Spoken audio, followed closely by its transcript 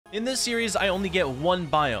In this series, I only get one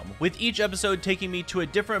biome, with each episode taking me to a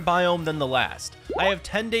different biome than the last. I have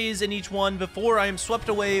 10 days in each one before I am swept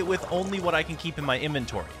away with only what I can keep in my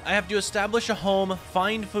inventory. I have to establish a home,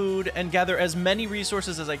 find food, and gather as many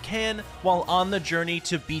resources as I can while on the journey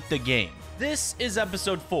to beat the game. This is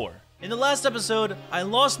episode 4. In the last episode, I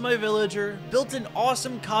lost my villager, built an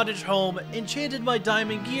awesome cottage home, enchanted my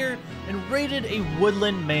diamond gear, and raided a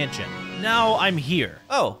woodland mansion. Now I'm here.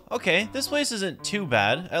 Oh, okay, this place isn't too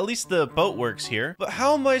bad. At least the boat works here. But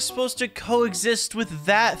how am I supposed to coexist with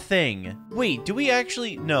that thing? Wait, do we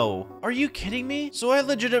actually? No. Are you kidding me? So I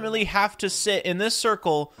legitimately have to sit in this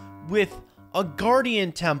circle with a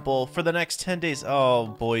guardian temple for the next 10 days. Oh,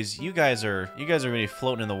 boys, you guys are gonna be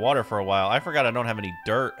floating in the water for a while. I forgot I don't have any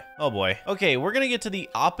dirt. Oh boy. Okay, we're gonna get to the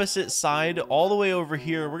opposite side all the way over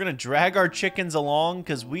here. We're gonna drag our chickens along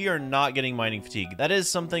because we are not getting mining fatigue. That is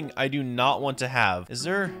something I do not want to have. Is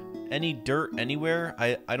there any dirt anywhere?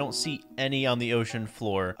 I don't see any on the ocean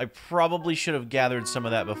floor. I probably should have gathered some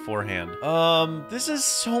of that beforehand. This is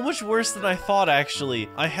so much worse than I thought, actually.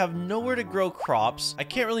 I have nowhere to grow crops. I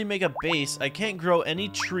can't really make a base. I can't grow any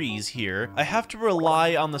trees here. I have to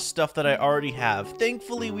rely on the stuff that I already have.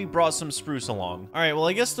 Thankfully, we brought some spruce along. All right, well,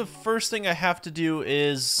 I guess the first thing I have to do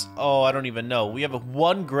is, oh, I don't even know. We have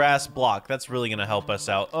one grass block. That's really gonna help us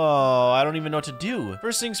out. Oh, I don't even know what to do.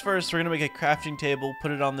 First things first, we're gonna make a crafting table,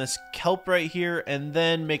 put it on this kelp right here, and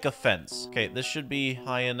then make a fence. Okay, this should be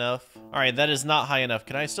high enough. All right, that is not high enough.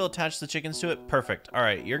 Can I still attach the chickens to it? Perfect. All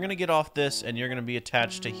right, you're gonna get off this and you're gonna be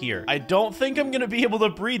attached to here. I don't think I'm gonna be able to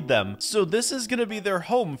breed them. So this is gonna be their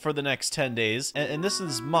home for the next 10 days. And this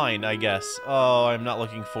is mine, I guess. Oh, I'm not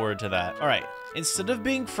looking forward to that. All right. Instead of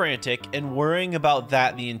being frantic and worrying about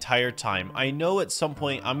that the entire time, I know at some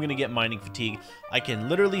point I'm gonna get mining fatigue. I can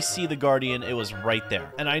literally see the guardian. It was right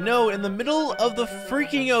there. And I know in the middle of the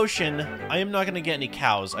freaking ocean, I am not gonna get any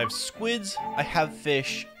cows. I have squids, I have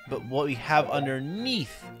fish, but what we have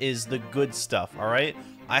underneath is the good stuff, all right?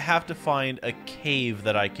 I have to find a cave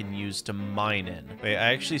that I can use to mine in. Wait,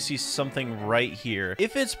 I actually see something right here.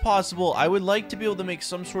 If it's possible, I would like to be able to make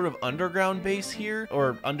some sort of underground base here,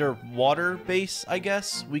 or underwater base, I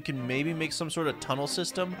guess. We can maybe make some sort of tunnel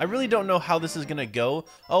system. I really don't know how this is gonna go.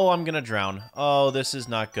 Oh, I'm gonna drown. Oh, this is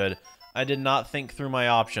not good. I did not think through my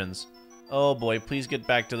options. Oh boy, please get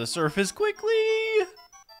back to the surface quickly.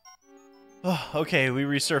 Oh, okay, we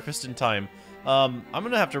resurfaced in time. I'm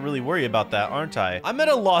gonna have to really worry about that, aren't I? I'm at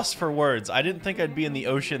a loss for words. I didn't think I'd be in the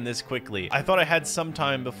ocean this quickly. I thought I had some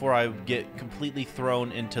time before I would get completely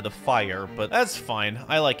thrown into the fire, but that's fine.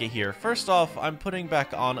 I like it here. First off, I'm putting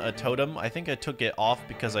back on a totem. I think I took it off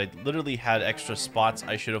because I literally had extra spots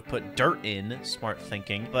I should have put dirt in. Smart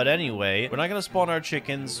thinking. But anyway, we're not gonna spawn our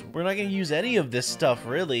chickens. We're not gonna use any of this stuff,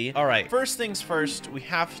 really. All right, first things first, we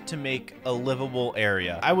have to make a livable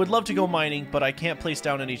area. I would love to go mining, but I can't place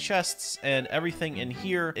down any chests, and everything in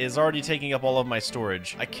here is already taking up all of my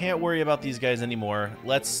storage. I can't worry about these guys anymore.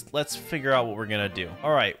 Let's figure out what we're gonna do.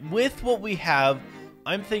 All right, with what we have,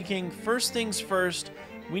 I'm thinking first things first,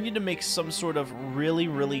 we need to make some sort of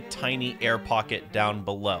really tiny air pocket down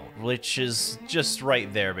below, which is just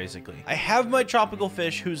right there, basically. I have my tropical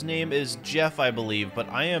fish, whose name is Jeff, I believe, but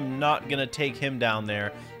I am not gonna take him down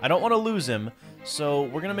there. I don't want to lose him. So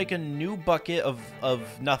we're gonna make a new bucket of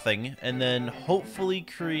nothing and then hopefully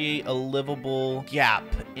create a livable gap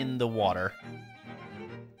in the water.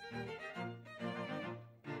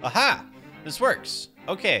 Aha! This works.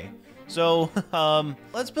 Okay, so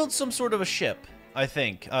let's build some sort of a ship, I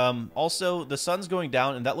think. Also, the sun's going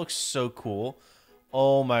down and that looks so cool.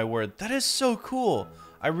 Oh my word, that is so cool.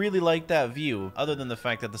 I really like that view, other than the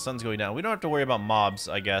fact that the sun's going down. We don't have to worry about mobs,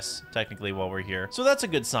 I guess, technically, while we're here. So that's a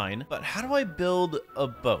good sign. But how do I build a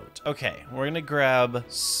boat? Okay, we're gonna grab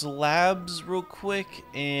slabs real quick,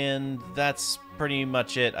 and that's pretty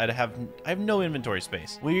much it. I have no inventory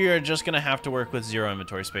space. We are just gonna have to work with 0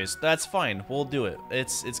 inventory space. That's fine. We'll do it.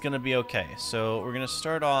 It's gonna be okay. So we're gonna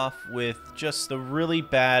start off with just the really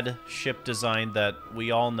bad ship design that we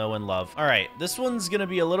all know and love. All right, this one's gonna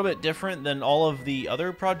be a little bit different than all of the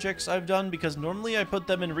other projects I've done because normally I put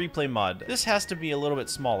them in replay mod. This has to be a little bit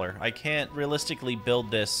smaller. I can't realistically build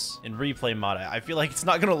this in replay mod. I feel like it's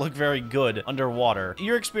not gonna look very good underwater.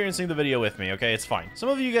 You're experiencing the video with me, okay? It's fine. Some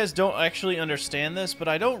of you guys don't actually understand this, but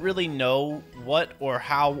I don't really know what or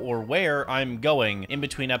how or where I'm going in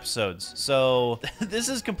between episodes. So this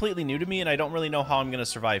is completely new to me and I don't really know how I'm gonna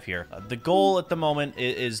survive here. The goal at the moment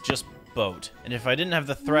is just boat. And if I didn't have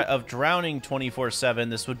the threat of drowning 24/7,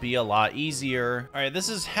 this would be a lot easier. All right, this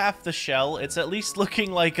is half the shell. It's at least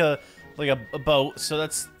looking like a boat, so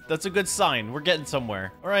that's That's a good sign. We're getting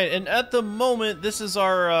somewhere. All right, and at the moment, this is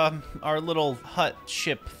our little hut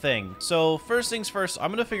ship thing. So first things first,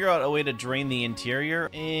 I'm gonna figure out a way to drain the interior,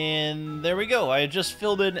 and there we go. I just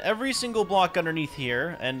filled in every single block underneath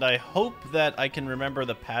here, and I hope that I can remember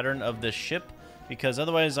the pattern of this ship, because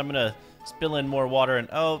otherwise I'm gonna spill in more water and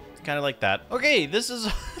oh, kind of like that. Okay, this is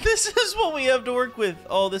this is what we have to work with.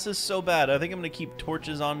 Oh, this is so bad. I think I'm gonna keep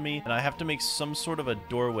torches on me, and I have to make some sort of a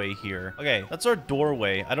doorway here. Okay, that's our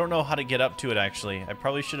doorway. I don't know how to get up to it, actually. I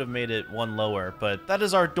probably should have made it one lower, but that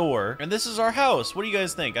is our door, and this is our house. What do you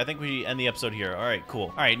guys think? I think we end the episode here. All right,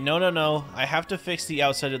 cool. All right, no. I have to fix the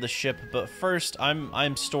outside of the ship, but first,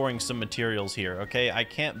 I'm storing some materials here, okay? I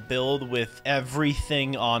can't build with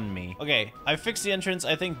everything on me. Okay, I fixed the entrance.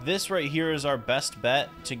 I think this right here is our best bet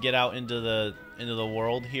to get out into the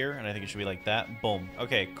world here, and I think it should be like that. Boom.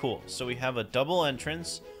 Okay, cool. So we have a double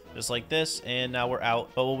entrance just like this, and now we're out.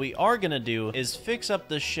 But what we are gonna do is fix up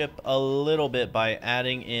the ship a little bit by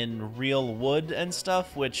adding in real wood and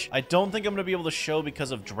stuff, which I don't think I'm gonna be able to show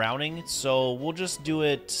because of drowning, so we'll just do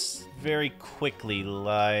it very quickly,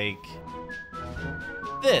 like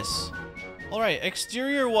this. All right,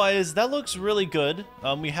 exterior-wise, that looks really good.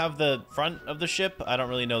 We have the front of the ship. I don't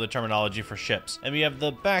really know the terminology for ships. And we have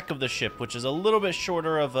the back of the ship, which is a little bit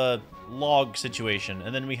shorter of a log situation.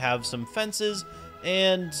 And then we have some fences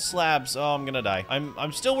and slabs. Oh, I'm gonna die.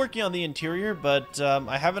 I'm still working on the interior, but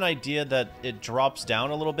I have an idea that it drops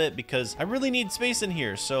down a little bit because I really need space in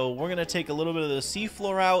here. So we're gonna take a little bit of the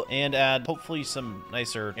seafloor out and add hopefully some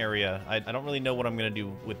nicer area. I don't really know what I'm gonna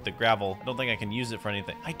do with the gravel. I don't think I can use it for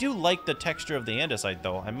anything. I do like the texture of the andesite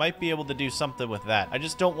though. I might be able to do something with that. I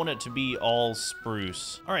just don't want it to be all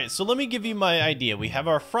spruce. All right, so let me give you my idea. We have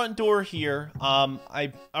our front door here. All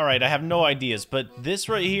right, I have no ideas, but this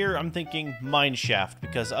right here, I'm thinking mine shaft,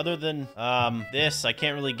 because other than this, I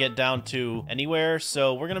can't really get down to anywhere.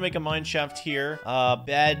 So we're gonna make a mine shaft here.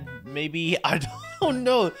 Bed, maybe. I don't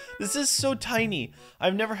know. This is so tiny.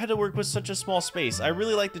 I've never had to work with such a small space. I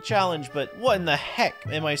really like the challenge, but what in the heck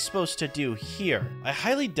am I supposed to do here? I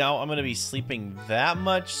highly doubt I'm gonna be sleeping that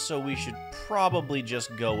much, so we should probably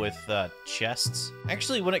just go with chests.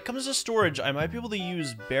 Actually, when it comes to storage, I might be able to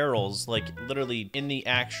use barrels, like literally in the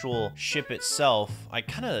actual ship itself. I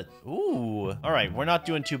kind of, ooh. All right, we're not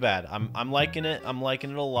doing too bad. I'm liking it. I'm liking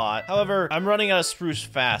it a lot. However, I'm running out of spruce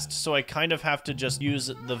fast, so I kind of have to just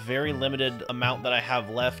use the very limited amount that I have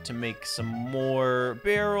left to make some more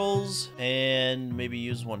barrels, and maybe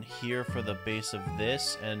use one here for the base of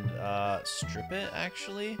this and strip it,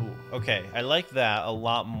 actually. Ooh, okay, I like that a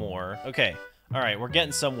lot more. Okay. All right, we're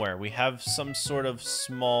getting somewhere. We have some sort of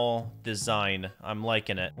small design. I'm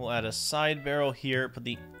liking it. We'll add a side barrel here, put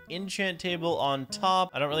the enchant table on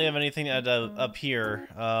top. I don't really have anything to add up here.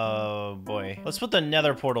 Oh boy. Let's put the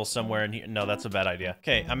nether portal somewhere in here. No, that's a bad idea.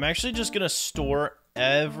 Okay, I'm actually just gonna store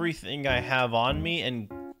everything I have on me and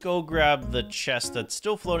go grab the chest that's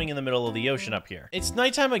still floating in the middle of the ocean up here. It's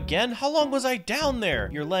nighttime again? How long was I down there?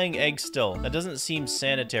 You're laying eggs still. That doesn't seem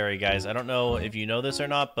sanitary, guys. I don't know if you know this or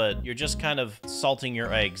not, but you're just kind of salting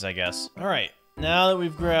your eggs, I guess. All right. Now that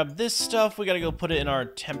we've grabbed this stuff, we gotta go put it in our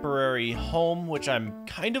temporary home, which I'm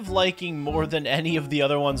kind of liking more than any of the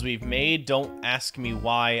other ones we've made. Don't ask me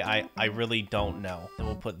why, I really don't know. Then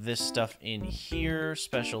we'll put this stuff in here,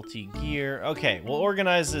 specialty gear. Okay, we'll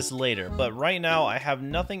organize this later, but right now I have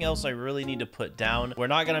nothing else I really need to put down. We're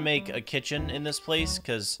not gonna make a kitchen in this place,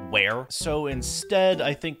 because where? So instead,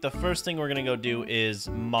 I think the first thing we're gonna go do is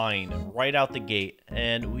mine right out the gate.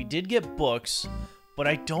 And we did get books, but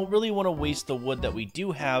I don't really want to waste the wood that we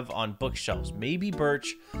do have on bookshelves. Maybe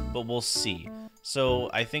birch, but we'll see. So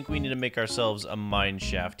I think we need to make ourselves a mine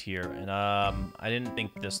shaft here. And I didn't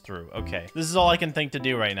think this through. Okay, this is all I can think to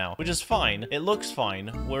do right now, which is fine. It looks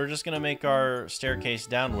fine. We're just gonna make our staircase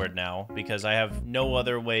downward now because I have no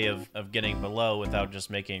other way of getting below without just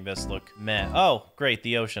making this look meh. Oh, great,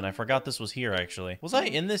 the ocean. I forgot this was here actually. Was I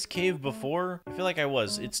in this cave before? I feel like I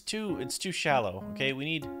was. It's too shallow. Okay, we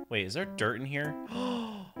need, wait, is there dirt in here?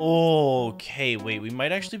 Okay, wait, we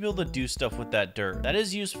might actually be able to do stuff with that dirt. That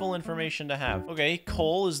is useful information to have. Okay,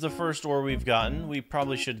 coal is the first ore we've gotten. We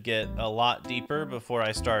probably should get a lot deeper before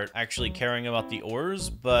I start actually caring about the ores,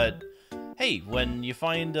 but hey, when you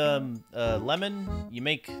find a lemon, you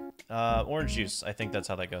make orange juice. I think that's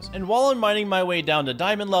how that goes. And while I'm mining my way down to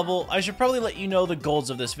diamond level, I should probably let you know the goals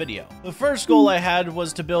of this video. The first goal I had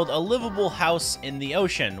was to build a livable house in the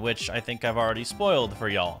ocean, which I think I've already spoiled for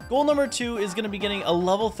y'all. Goal number 2 is going to be getting a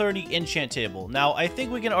level 30 enchant table. Now, I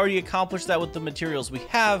think we can already accomplish that with the materials we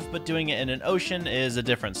have, but doing it in an ocean is a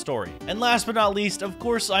different story. And last but not least, of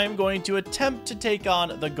course, I am going to attempt to take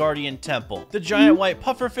on the Guardian Temple. The giant white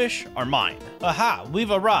pufferfish are mine. mine. Aha,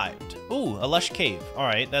 we've arrived. Ooh, a lush cave. All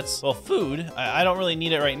right, that's, well, food. I don't really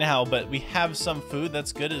need it right now, but we have some food.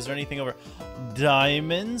 That's good. Is there anything over?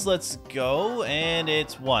 Diamonds, let's go. And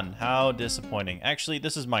it's 1. How disappointing. Actually,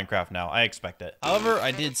 this is Minecraft now. I expect it. However,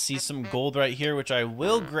 I did see some gold right here, which I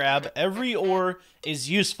will grab. Every ore is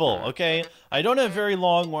useful, okay? I don't have very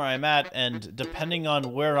long where I'm at, and depending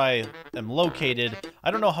on where I am located,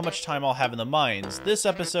 I don't know how much time I'll have in the mines. This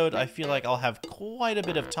episode, I feel like I'll have quite a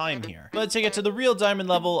bit of time here. But to get to the real diamond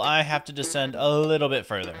level, I have to descend a little bit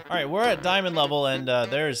further. All right, we're at diamond level, and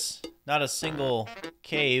there's not a single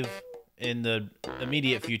cave in the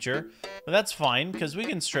immediate future, but that's fine because we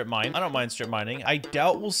can strip mine. I don't mind strip mining. I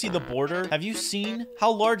doubt we'll see the border. Have you seen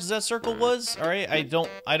how large that circle was? All right, I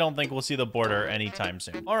don't think we'll see the border anytime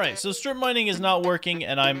soon. All right, so strip mining is not working,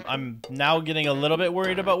 and I'm now getting a little bit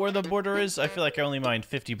worried about where the border is. I feel like I only mined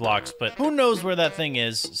 50 blocks, but who knows where that thing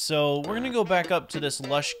is. So we're gonna go back up to this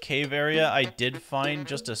lush cave area I did find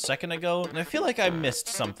just a second ago, and I feel like I missed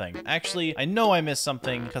something. Actually, I know I missed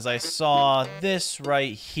something because I saw this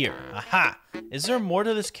right here. Aha! Is there more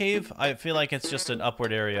to this cave? I feel like it's just an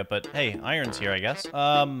upward area, but hey, iron's here, I guess.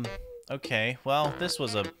 Okay, well, this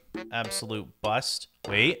was a absolute bust.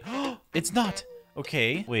 Wait, it's not.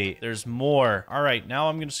 Okay, wait, there's more. All right, now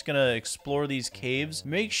I'm just gonna explore these caves.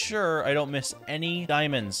 Make sure I don't miss any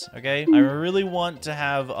diamonds, okay? I really want to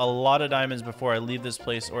have a lot of diamonds before I leave this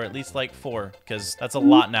place, or at least like 4, because that's a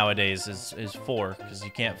lot nowadays, is 4, because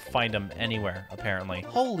you can't find them anywhere, apparently.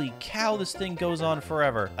 Holy cow, this thing goes on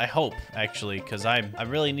forever. I hope, actually, because I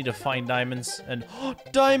really need to find diamonds, and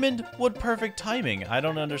diamond! What perfect timing. I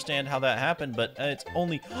don't understand how that happened, but it's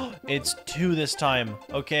only, it's 2 this time.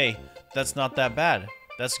 Okay. That's not that bad.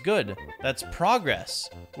 That's good. That's progress.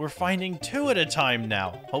 We're finding 2 at a time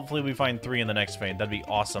now. Hopefully we find 3 in the next vein. That'd be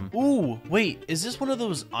awesome. Ooh, wait, is this one of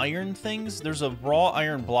those iron things? There's a raw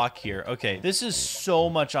iron block here. Okay, this is so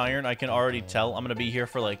much iron. I can already tell. I'm gonna be here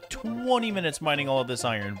for like 20 minutes mining all of this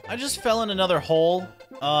iron. I just fell in another hole.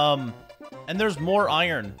 And there's more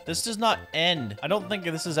iron. This does not end. I don't think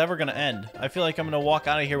this is ever gonna end. I feel like I'm gonna walk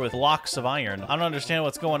out of here with blocks of iron. I don't understand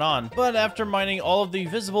what's going on. But after mining all of the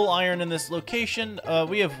visible iron in this location,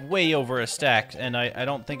 we have way over a stack, and I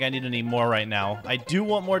don't think I need any more right now. I do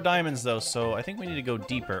want more diamonds though, so I think we need to go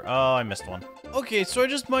deeper. Oh, I missed one. Okay, so I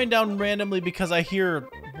just mined down randomly because I hear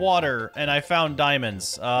water, and I found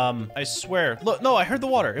diamonds. I swear. Look, no, I heard the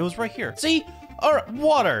water. It was right here. See? All right,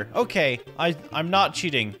 water. Okay, I'm not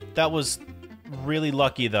cheating. That was really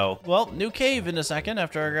lucky though. Well, new cave in a second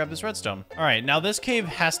after I grab this redstone. All right, now this cave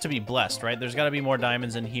has to be blessed, right? There's got to be more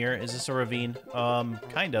diamonds in here. Is this a ravine?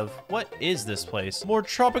 Kind of. What is this place? More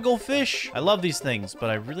tropical fish. I love these things, but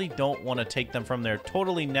I really don't want to take them from their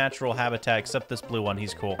totally natural habitat, except this blue one.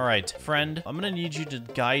 He's cool. All right, friend, I'm gonna need you to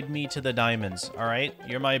guide me to the diamonds. All right,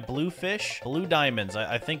 you're my blue fish. Blue diamonds.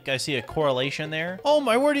 I think I see a correlation there. Oh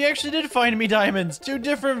my word, he actually did find me diamonds. 2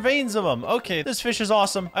 different veins of them. Okay, this fish is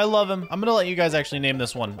awesome. I love him. I'm gonna let you guys actually name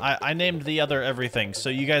this one. I named the other everything, so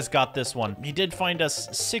you guys got this one. He did find us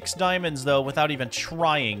 6 diamonds though without even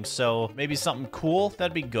trying, so maybe something cool.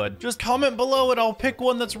 That'd be good. Just comment below and I'll pick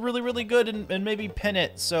one that's really, really good and maybe pin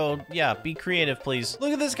it. So yeah, be creative, please.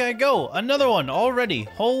 Look at this guy go. Another one already.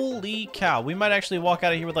 Holy cow. We might actually walk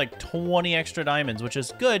out of here with like 20 extra diamonds, which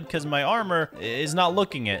is good because my armor is not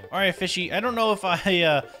looking it. All right, fishy. I don't know if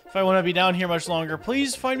I want to be down here much longer.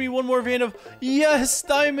 Please find me one more vein of, yes,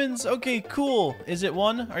 diamonds. Okay, cool. Is it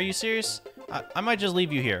 1? Are you serious? I might just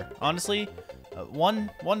leave you here. Honestly, one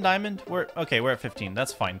diamond. We're at 15.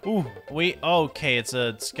 That's fine. Ooh, wait. Okay, it's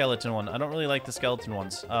a skeleton one. I don't really like the skeleton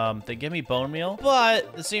ones. They give me bone meal, but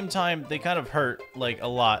at the same time, they kind of hurt like a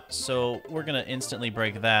lot. So we're gonna instantly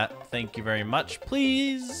break that. Thank you very much.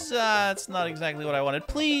 Please. That's not exactly what I wanted.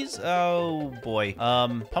 Please. Oh boy.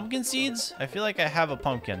 Pumpkin seeds. I feel like I have a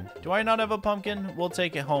pumpkin. Do I not have a pumpkin? We'll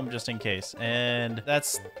take it home just in case. And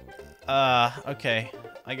that's. Okay.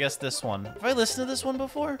 I guess this one. Have I listened to this one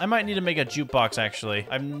before? I might need to make a jukebox, actually.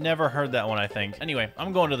 I've never heard that one, I think. Anyway,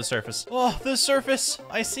 I'm going to the surface. Oh, the surface!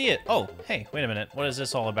 I see it. Oh, hey, wait a minute. What is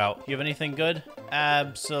this all about? You have anything good?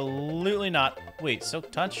 Absolutely not. Wait,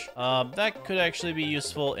 silk touch? That could actually be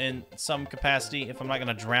useful in some capacity if I'm not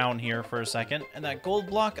gonna drown here for a second. And that gold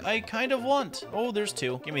block I kind of want. Oh, there's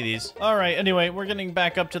 2. Give me these. All right, anyway, we're getting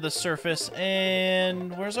back up to the surface.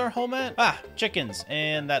 And where's our home at? Ah, chickens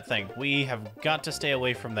and that thing. We have got to stay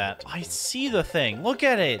away from that. I see the thing. Look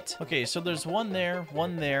at it. Okay, so there's one there,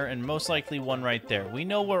 and most likely one right there. We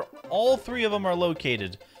know where all 3 of them are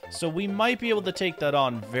located. So we might be able to take that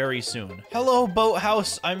on very soon. Hello,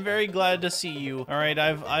 boathouse. I'm very glad to see you. All right,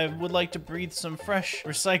 I would like to breathe some fresh,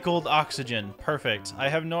 recycled oxygen. Perfect. I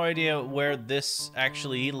have no idea where this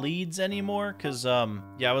actually leads anymore, because,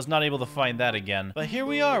 yeah, I was not able to find that again. But here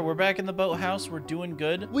we are. We're back in the boathouse. We're doing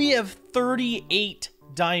good. We have 38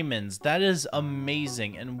 diamonds. That is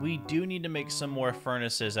amazing. And we do need to make some more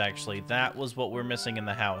furnaces, actually. That was what we're missing in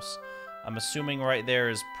the house. I'm assuming right there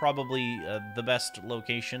is probably the best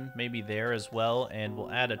location. Maybe there as well. And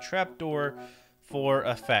we'll add a trapdoor for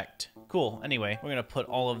effect. Cool. Anyway, we're gonna put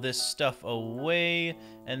all of this stuff away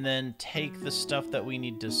and then take the stuff that we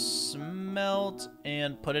need to smelt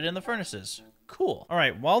and put it in the furnaces. Cool. All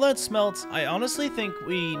right, while that smelts, I honestly think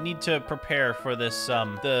we need to prepare for this,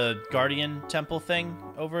 the Guardian Temple thing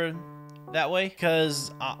over that way,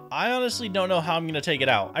 because I honestly don't know how I'm gonna take it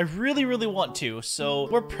out. I really want to, so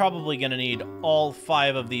we're probably gonna need all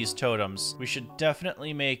 5 of these totems. We should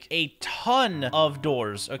definitely make a ton of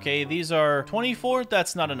doors. Okay, these are 24.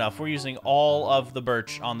 That's not enough. We're using all of the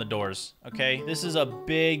birch on the doors. Okay, this is a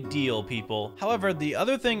big deal, people. However, the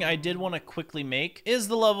other thing I did want to quickly make is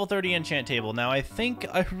the level 30 enchant table. Now, I think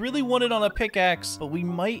I really want it on a pickaxe, but we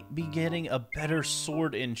might be getting a better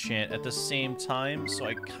sword enchant at the same time, so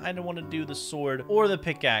I kind of want to do the sword or the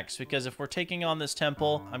pickaxe, because if we're taking on this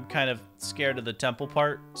temple, I'm kind of scared of the temple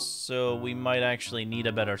part, so we might actually need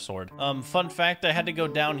a better sword. Fun fact, I had to go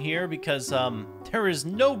down here because there is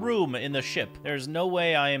no room in the ship. There's no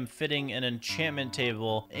way I am fitting an enchantment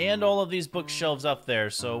table and all of these bookshelves up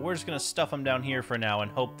there, so we're just gonna stuff them down here for now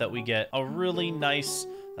and hope that we get a really nice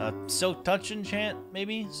silk touch enchant,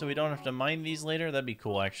 maybe, so we don't have to mine these later. That'd be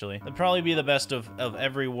cool, actually. That'd probably be the best of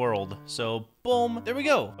every world. So boom, there we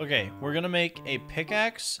go. Okay, we're gonna make a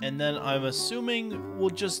pickaxe, and then I'm assuming we'll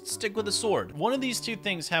just stick with a sword. One of these two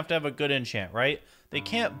things have to have a good enchant, right? They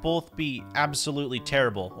can't both be absolutely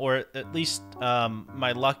terrible, or at least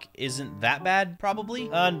my luck isn't that bad, probably.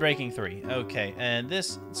 Unbreaking 3. Okay, and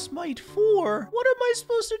this smite 4. What am I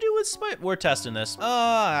supposed to do with smite? We're testing this.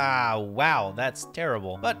 Wow, that's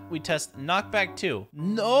terrible. But we test knockback 2.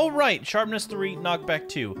 No, right, sharpness 3, knockback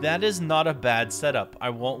 2. That is not a bad setup.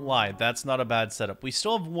 I won't lie, that's not a bad setup. We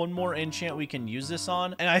still have one more enchant we can use this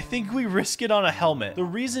on, and I think we risk it on a helmet. The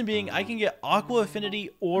reason being, I can get aqua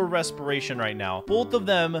affinity or respiration right now. Both of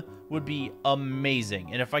them would be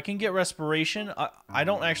amazing. And if I can get respiration, I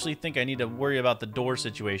don't actually think I need to worry about the door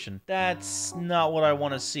situation. That's not what I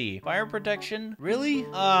want to see. Fire protection? Really?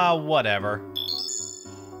 Whatever.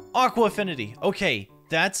 Aqua affinity. Okay,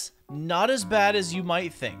 that's not as bad as you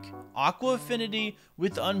might think. Aqua affinity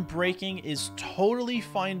with unbreaking is totally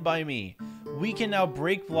fine by me. We can now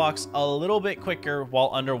break blocks a little bit quicker while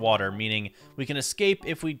underwater, meaning we can escape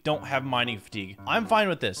if we don't have mining fatigue. I'm fine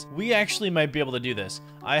with this. We actually might be able to do this.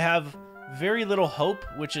 I have very little hope,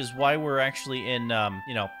 which is why we're actually in,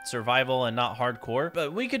 you know, survival and not hardcore.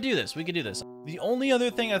 But we could do this. We could do this. The only other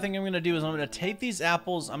thing I think I'm going to do is I'm going to take these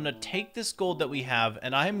apples, I'm going to take this gold that we have,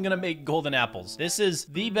 and I'm going to make golden apples. This is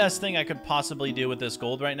the best thing I could possibly do with this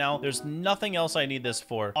gold right now. There's nothing else I need this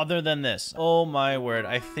for other than this. Oh my word.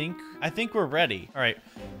 I think we're ready. All right.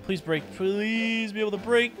 Please break. Please be able to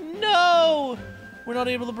break. No! We're not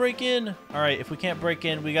able to break in. All right, if we can't break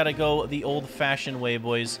in, we gotta go the old-fashioned way,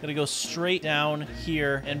 boys. Gotta go straight down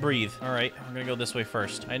here and breathe. All right, I'm gonna go this way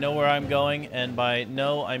first. I know where I'm going, and by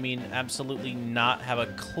no, I mean absolutely not have a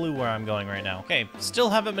clue where I'm going right now. Okay,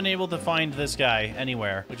 still haven't been able to find this guy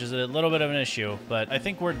anywhere, which is a little bit of an issue, but I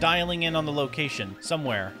think we're dialing in on the location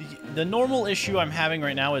somewhere. The normal issue I'm having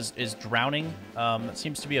right now is drowning. It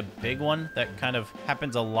seems to be a big one that kind of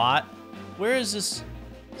happens a lot. Where is this?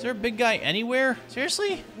 Is there a big guy anywhere?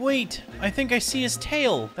 Seriously? Wait, I think I see his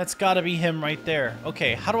tail. That's gotta be him right there.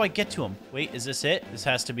 Okay, how do I get to him? Wait, is this it? This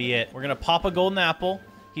has to be it. We're gonna pop a golden apple.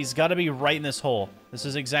 He's gotta be right in this hole. This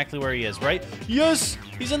is exactly where he is, right? Yes!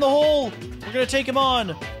 He's in the hole! We're gonna take him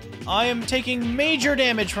on. I am taking major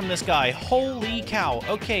damage from this guy. Holy cow.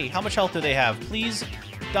 Okay, how much health do they have? Please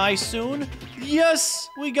die soon. Yes!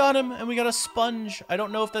 We got him, and we got a sponge. I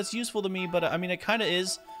don't know if that's useful to me, but I mean, it kind of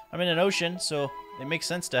is. I'm in an ocean, so it makes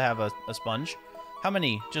sense to have a sponge. How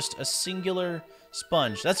many? Just a singular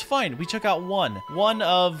sponge. That's fine. We took out one. One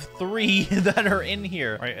of 3 that are in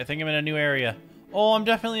here. All right, I think I'm in a new area. Oh, I'm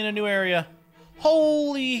definitely in a new area.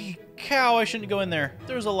 Holy cow, I shouldn't go in there.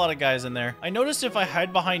 There's a lot of guys in there. I noticed if I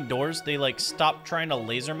hide behind doors, they like stop trying to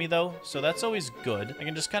laser me though. So that's always good. I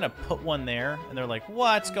can just kind of put one there and they're like,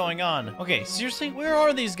 what's going on? Okay, seriously, where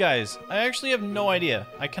are these guys? I actually have no idea.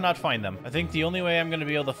 I cannot find them. I think the only way I'm going to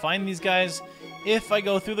be able to find these guys if I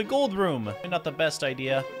go through the gold room. Not the best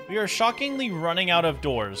idea. We are shockingly running out of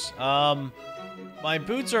doors. My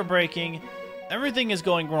boots are breaking. Everything is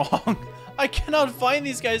going wrong. I cannot find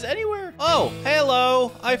these guys anywhere. Oh,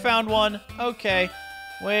 hello. I found one. Okay.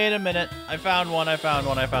 Wait a minute. I found one.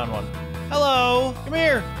 Hello. Come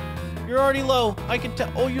here. You're already low. I can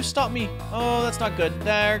tell. Oh, you stopped me. Oh, that's not good.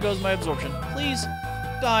 There goes my absorption. Please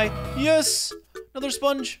die. Yes. Another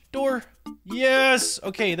sponge. Door. Yes.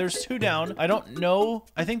 Okay, there's 2 down. I don't know.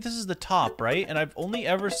 I think this is the top, right? And I've only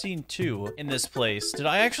ever seen 2 in this place. Did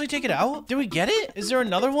I actually take it out? Did we get it? Is there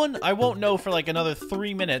another one? I won't know for like another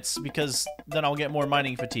 3 minutes because then I'll get more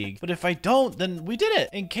mining fatigue. But if I don't, then we did it.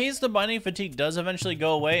 In case the mining fatigue does eventually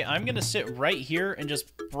go away, I'm gonna sit right here and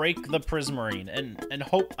just break the prismarine and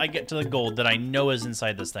hope I get to the gold that I know is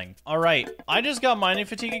inside this thing. All right, I just got mining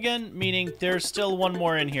fatigue again, meaning there's still one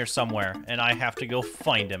more in here somewhere and I have to go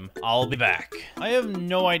find him. I'll be back. I have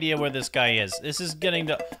no idea where this guy is. This is getting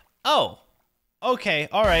to... Oh. Okay.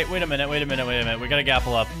 All right. Wait a minute. We gotta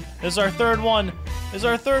gapple up. This is our 3rd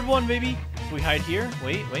one. Baby. Can we hide here?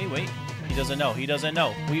 Wait. He doesn't know.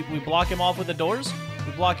 We block him off with the doors?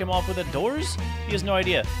 He has no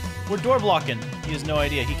idea. We're door blocking. He has no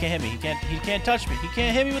idea. He can't hit me. He can't touch me. He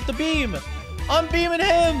can't hit me with the beam. I'm beaming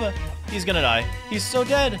him. He's gonna die. He's so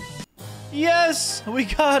dead. Yes, we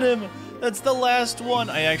got him. That's the last one.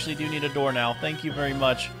 I actually do need a door now. Thank you very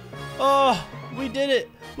much. Oh, we did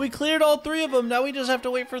it. We cleared all 3 of them. Now we just have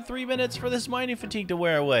to wait for 3 minutes for this mining fatigue to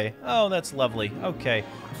wear away. Oh, that's lovely. Okay.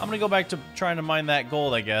 I'm gonna go back to trying to mine that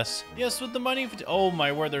gold, I guess. Yes, with the mining fatigue. Oh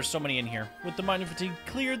my word, there's so many in here. With the mining fatigue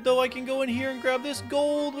cleared, though, I can go in here and grab this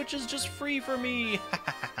gold, which is just free for me.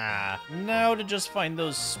 Now to just find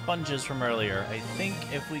those sponges from earlier. I think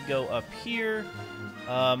if we go up here,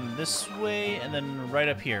 this way, and then right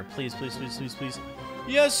up here. Please.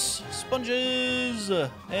 Yes, sponges!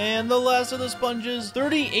 And the last of the sponges.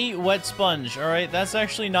 38 wet sponge. All right, that's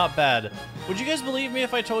actually not bad. Would you guys believe me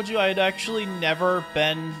if I told you I had actually never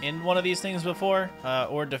been in one of these things before?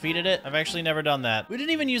 Or defeated it? I've actually never done that. We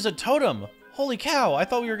didn't even use a totem. Holy cow, I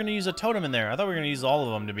thought we were going to use a totem in there. I thought we were going to use all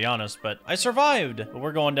of them, to be honest, but I survived. But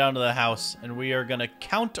we're going down to the house, and we are going to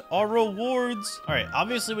count our rewards. All right,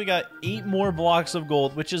 obviously we got 8 more blocks of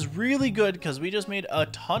gold, which is really good because we just made a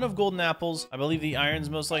ton of golden apples. I believe the iron's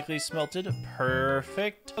most likely smelted.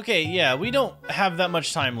 Perfect. Okay, yeah, we don't have that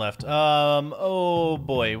much time left. Oh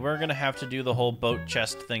boy, we're going to have to do the whole boat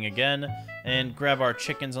chest thing again and grab our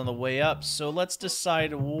chickens on the way up. So let's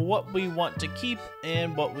decide what we want to keep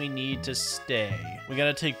and what we need to stay. We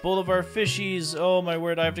gotta take both of our fishies. Oh my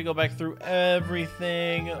word, I have to go back through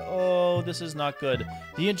everything. Oh, this is not good.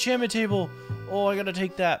 The enchantment table. Oh, I gotta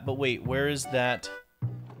take that. But wait, where is that?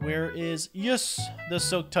 Yes, the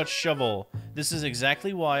Soak Touch shovel. This is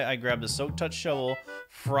exactly why I grabbed the Soak Touch shovel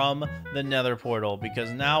from the Nether portal, because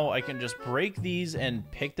now I can just break these and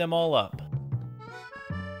pick them all up.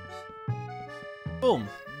 Boom.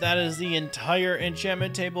 That is the entire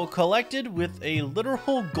enchantment table collected with a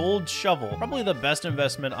literal gold shovel. Probably the best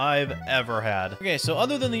investment I've ever had. Okay, so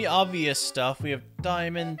other than the obvious stuff, we have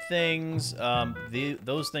diamond things.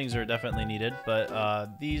 Those things are definitely needed,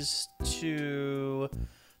 but these 2...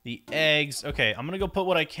 The eggs. Okay, I'm gonna go put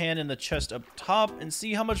what I can in the chest up top and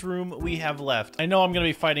see how much room we have left. I know I'm gonna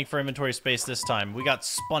be fighting for inventory space this time. We got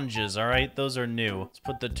sponges, all right? Those are new. Let's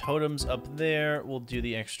put the totems up there. We'll do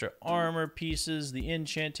the extra armor pieces, the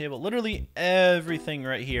enchant table. Literally everything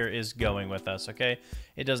right here is going with us, okay?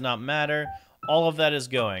 It does not matter. All of that is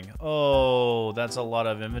going. Oh, that's a lot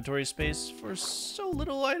of inventory space for so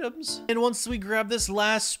little items. And once we grab this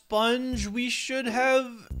last sponge, we should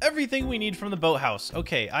have everything we need from the boathouse.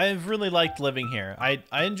 Okay, I've really liked living here.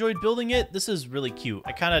 I enjoyed building it. This is really cute.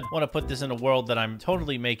 I kind of want to put this in a world that I'm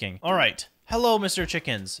totally making. All right. Hello, Mr.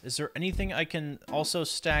 Chickens. Is there anything I can also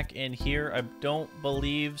stack in here? I don't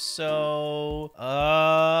believe so.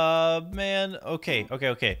 Man. Okay.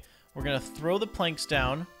 We're gonna throw the planks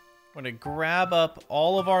down. We're gonna grab up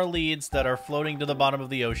all of our leads that are floating to the bottom of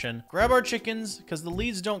the ocean. Grab our chickens, because the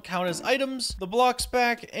leads don't count as items. The block's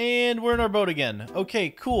back, and we're in our boat again.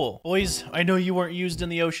 Okay, cool. Boys, I know you weren't used in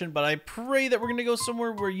the ocean, but I pray that we're gonna go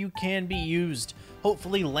somewhere where you can be used.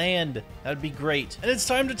 Hopefully land. That'd be great. And it's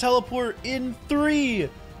time to teleport in 3,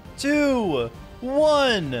 2,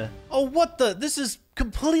 1. Oh, what the? This is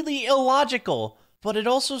completely illogical, but it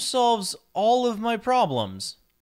also solves all of my problems.